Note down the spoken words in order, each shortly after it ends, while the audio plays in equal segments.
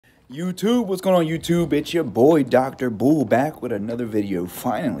YouTube, what's going on YouTube? It's your boy Dr. Bull back with another video.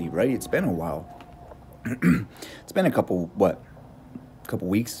 Finally, right? It's been a while. It's been a couple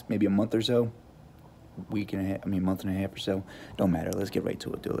weeks, maybe a month or so. Month and a half or so. Don't matter. Let's get right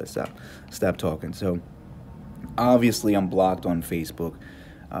to it, dude. Let's stop talking. So, obviously, I'm blocked on Facebook.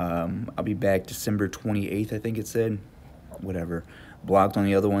 I'll be back December 28th, I think it said. Whatever. Blocked on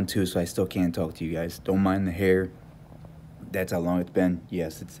the other one too, so I still can't talk to you guys. Don't mind the hair. That's how long it's been.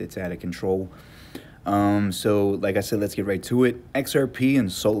 Yes, it's out of control. So like I said, let's get right to it. XRP and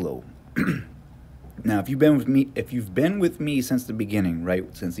solo. Now, if you've been with me since the beginning,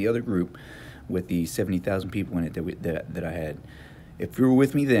 right, since the other group with the 70,000 people in it that I had, if you were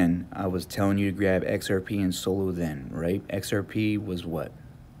with me then, I was telling you to grab XRP and solo then, right? XRP was what,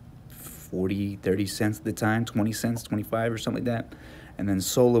 40, 30 cents at the time, 20 cents, 25 or something like that, and then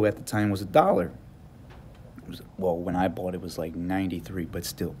solo at the time was $1. Well, when I bought it was like 93, but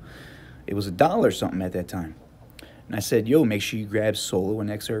still, it was $1 something at that time. And I said, yo, make sure you grab solo and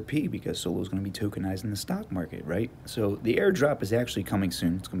XRP because solo is going to be tokenized in the stock market, right? So the airdrop is actually coming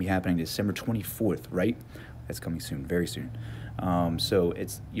soon. It's going to be happening December 24th, right? That's coming soon, very soon. So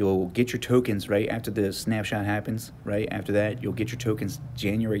you'll get your tokens right after the snapshot happens, right? After that, you'll get your tokens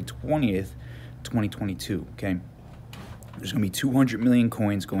January 20th, 2022, okay? There's going to be 200 million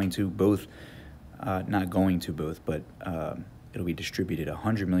coins going to both. Not going to both, but it'll be distributed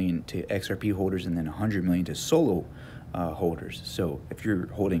 100 million to XRP holders and then 100 million to solo holders. So if you're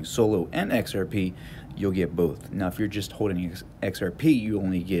holding solo and XRP, you'll get both. Now, if you're just holding XRP, you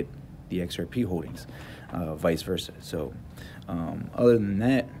only get the XRP holdings, vice versa. So other than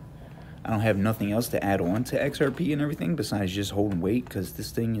that, I don't have nothing else to add on to XRP and everything besides just holding weight because this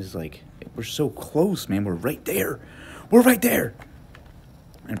thing is like, we're so close, man. We're right there. We're right there.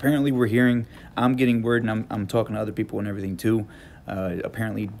 And apparently I'm getting word, and I'm talking to other people and everything too.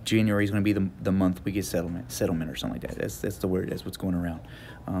 Apparently January is going to be the month we get settlement or something like that. That's the word. That's what's going around.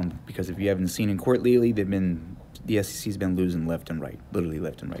 Because if you haven't seen in court lately, the SEC's been losing left and right, literally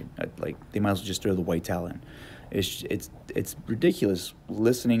left and right. Like they might as well just throw the white towel in. It's ridiculous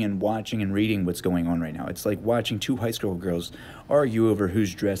listening and watching and reading what's going on right now. It's like watching two high school girls argue over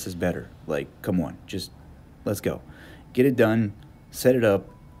whose dress is better. Like, come on, just let's go, get it done, set it up,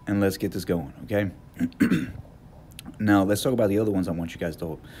 and let's get this going, okay? Now, let's talk about the other ones I want you guys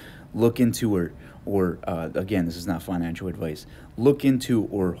to look into or again, this is not financial advice. Look into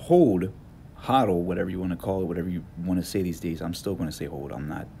or hodl, whatever you want to call it, whatever you want to say these days. I'm still going to say hold. I'm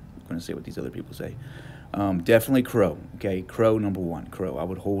not going to say what these other people say. Definitely Crow, okay? Crow, number one. Crow. I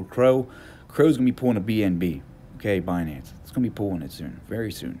would hold Crow. Crow's going to be pulling a BNB, okay? Binance. It's going to be pulling it soon,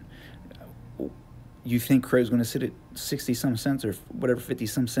 very soon. You think Crow's going to sit at 60-some cents or whatever,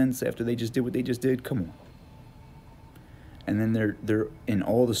 50-some cents after they just did what they just did? Come on. And then they're in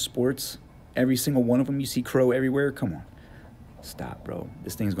all the sports, every single one of them. You see Crow everywhere. Come on, stop, bro.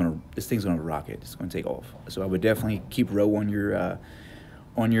 This thing's gonna rocket. It's gonna take off. So I would definitely keep Row on your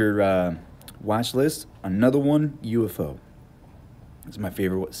watch list. Another one, UFO. It's my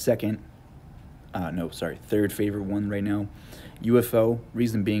favorite. Third favorite one right now. UFO,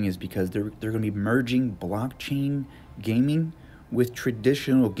 reason being is because they're going to be merging blockchain gaming with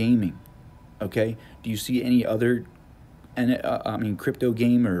traditional gaming, okay? Do you see any other, crypto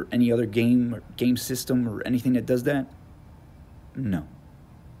game or any other game or game system or anything that does that? No.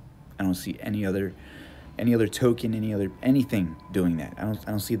 I don't see any other token, anything doing that. I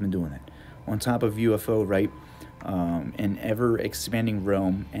don't see them doing that. On top of UFO, right? An ever-expanding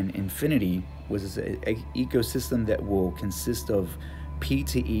realm and infinity was an ecosystem that will consist of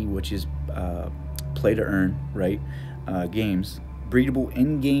P2E, which is play to earn, right? Games, breedable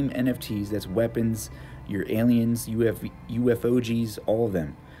in-game NFTs, that's weapons, your aliens, UFOGs, all of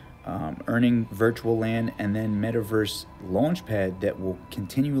them. Earning virtual land, and then metaverse launchpad that will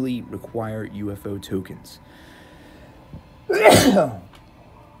continually require UFO tokens.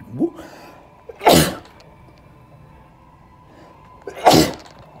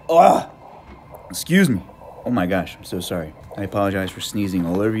 Excuse me. Oh my gosh, I'm so sorry. I apologize for sneezing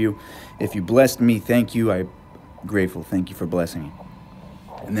all over you. If you blessed me, thank you. I'm grateful. Thank you for blessing me.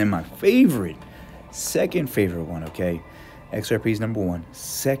 And then my second favorite one, okay? XRP is number one.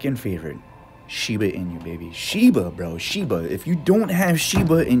 Second favorite, Shiba Inu, baby. Shiba, bro. Shiba. If you don't have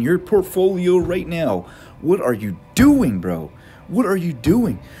Shiba in your portfolio right now, what are you doing, bro? What are you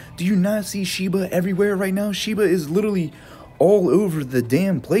doing? Do you not see Shiba everywhere right now? Shiba is literally all over the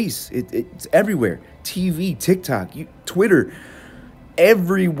damn place. It's everywhere. TV, TikTok, Twitter,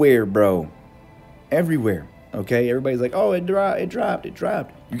 everywhere, bro. Everywhere. Okay, everybody's like, oh, it dropped.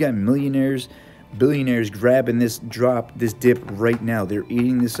 You got millionaires billionaires grabbing this dip right now. They're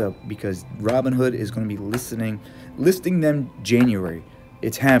eating this up because Robinhood is going to be listing them January.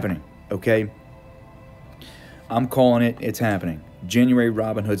 It's happening, okay? I'm calling it. It's happening. January,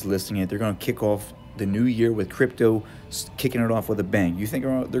 Robinhood's listing it. They're going to kick off the new year with crypto, kicking it off with a bang. You think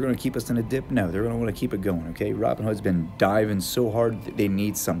they're going to keep us in a dip? No, they're going to want to keep it going, okay? Robinhood's been diving so hard. They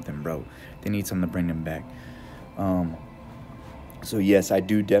need something, bro. They need something to bring them back. So, yes, I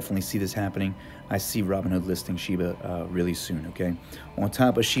do definitely see this happening. I see Robinhood listing Shiba really soon, okay? On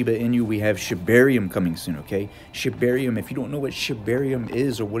top of Shiba Inu, we have Shibarium coming soon, okay? Shibarium, if you don't know what Shibarium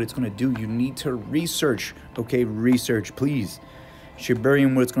is or what it's going to do, you need to research, okay? Research, please.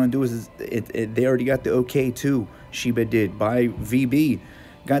 Shibarium, what it's going to do is they already got the okay too. Shiba did by VB.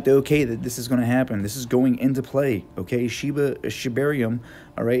 Got the okay that this is going to happen. This is going into play, okay? Shibarium,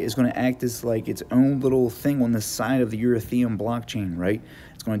 all right, is going to act as like its own little thing on the side of the Ethereum blockchain, right?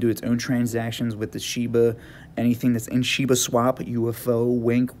 It's going to do its own transactions with the Shiba, anything that's in Shiba Swap, UFO,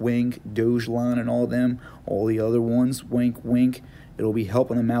 Wink, Dogeline, and all them, all the other ones, Wink. It'll be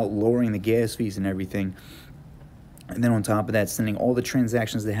helping them out, lowering the gas fees and everything. And then on top of that, sending all the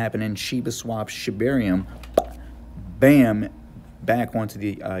transactions that happen in Shiba Swap, Shibarium, bam, back onto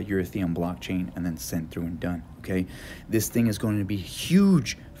the Ethereum blockchain and then sent through and done, okay? This thing is going to be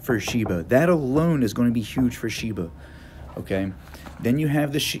huge for Shiba. That alone is going to be huge for Shiba, okay? Then you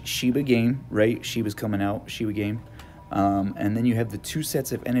have the Shiba game, right? Shiba's coming out, Shiba game. And then you have the 2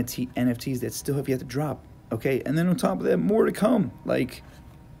 sets of NFTs that still have yet to drop, okay? And then on top of that, more to come. Like,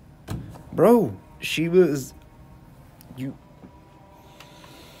 bro, Shiba is...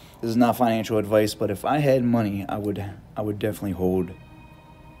 This is not financial advice, but if I had money, I would definitely hold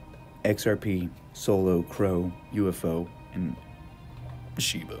XRP, Solo, Crow, UFO, and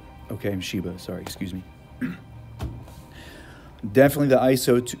Shiba. Okay, Shiba. Sorry, excuse me. Definitely the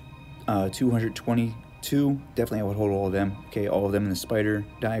ISO 222. Definitely, I would hold all of them. Okay, all of them in the spider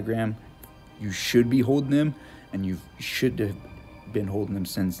diagram. You should be holding them, and you should have been holding them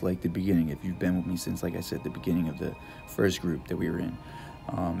since like the beginning. If you've been with me since, like I said, the beginning of the first group that we were in.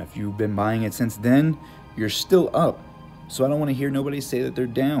 If you've been buying it since then, you're still up. So I don't want to hear nobody say that they're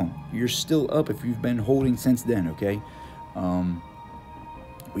down. You're still up if you've been holding since then, okay?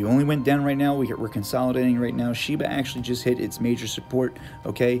 We only went down right now. We're consolidating right now. Shiba actually just hit its major support,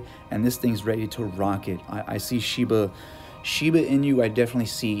 okay? And this thing's ready to rocket. I see Shiba Inu. I definitely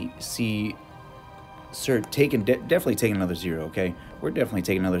see sir definitely taking another zero, okay? We're definitely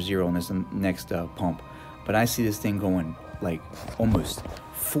taking another zero on this next pump. But I see this thing going like almost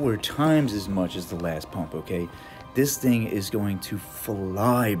 4 times as much as the last pump, okay? This thing is going to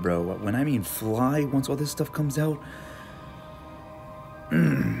fly, bro. When I mean fly, once all this stuff comes out,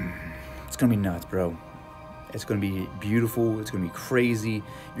 it's gonna be nuts, bro. It's gonna be beautiful. It's gonna be crazy.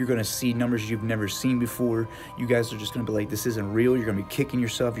 You're gonna see numbers you've never seen before. You guys are just gonna be like, this isn't real. You're gonna be kicking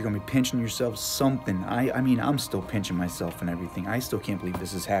yourself. You're gonna be pinching yourself. Something. I mean, I'm still pinching myself and everything. I still can't believe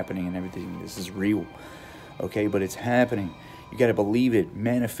this is happening and everything. This is real, okay? But it's happening. You gotta believe it.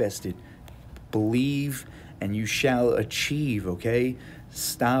 Manifest it. Believe, and you shall achieve. Okay?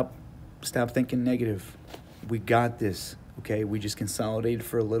 Stop thinking negative. We got this. Okay, we just consolidated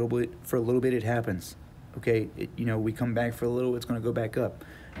for a little bit. For a little bit, it happens. Okay, we come back for a little. It's gonna go back up.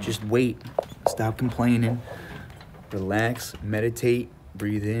 Just wait. Stop complaining. Relax. Meditate.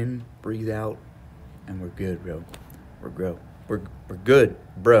 Breathe in. Breathe out. And we're good, bro. We're good,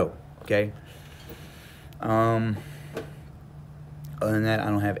 bro. Okay. Other than that, I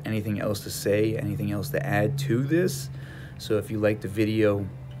don't have anything else to say. Anything else to add to this. So if you like the video,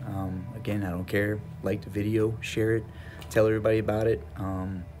 again, I don't care. Like the video. Share it. Tell everybody about it.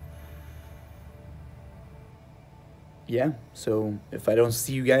 Yeah, so if I don't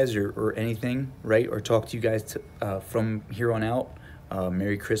see you guys or anything, right, or talk to you guys from here on out,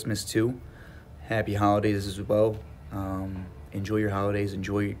 Merry Christmas too. Happy holidays as well. Enjoy your holidays.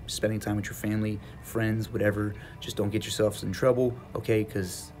 Enjoy spending time with your family, friends, whatever. Just don't get yourselves in trouble, okay?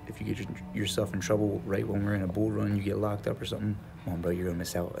 Because if you get yourself in trouble right when we're in a bull run, you get locked up or something, come on, bro, you're going to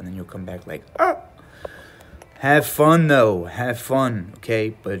miss out. And then you'll come back like, ah! Have fun, though. Have fun,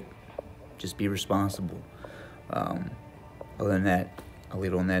 okay? But just be responsible. Other than that, I'll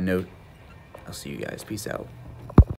leave it on that note. I'll see you guys. Peace out.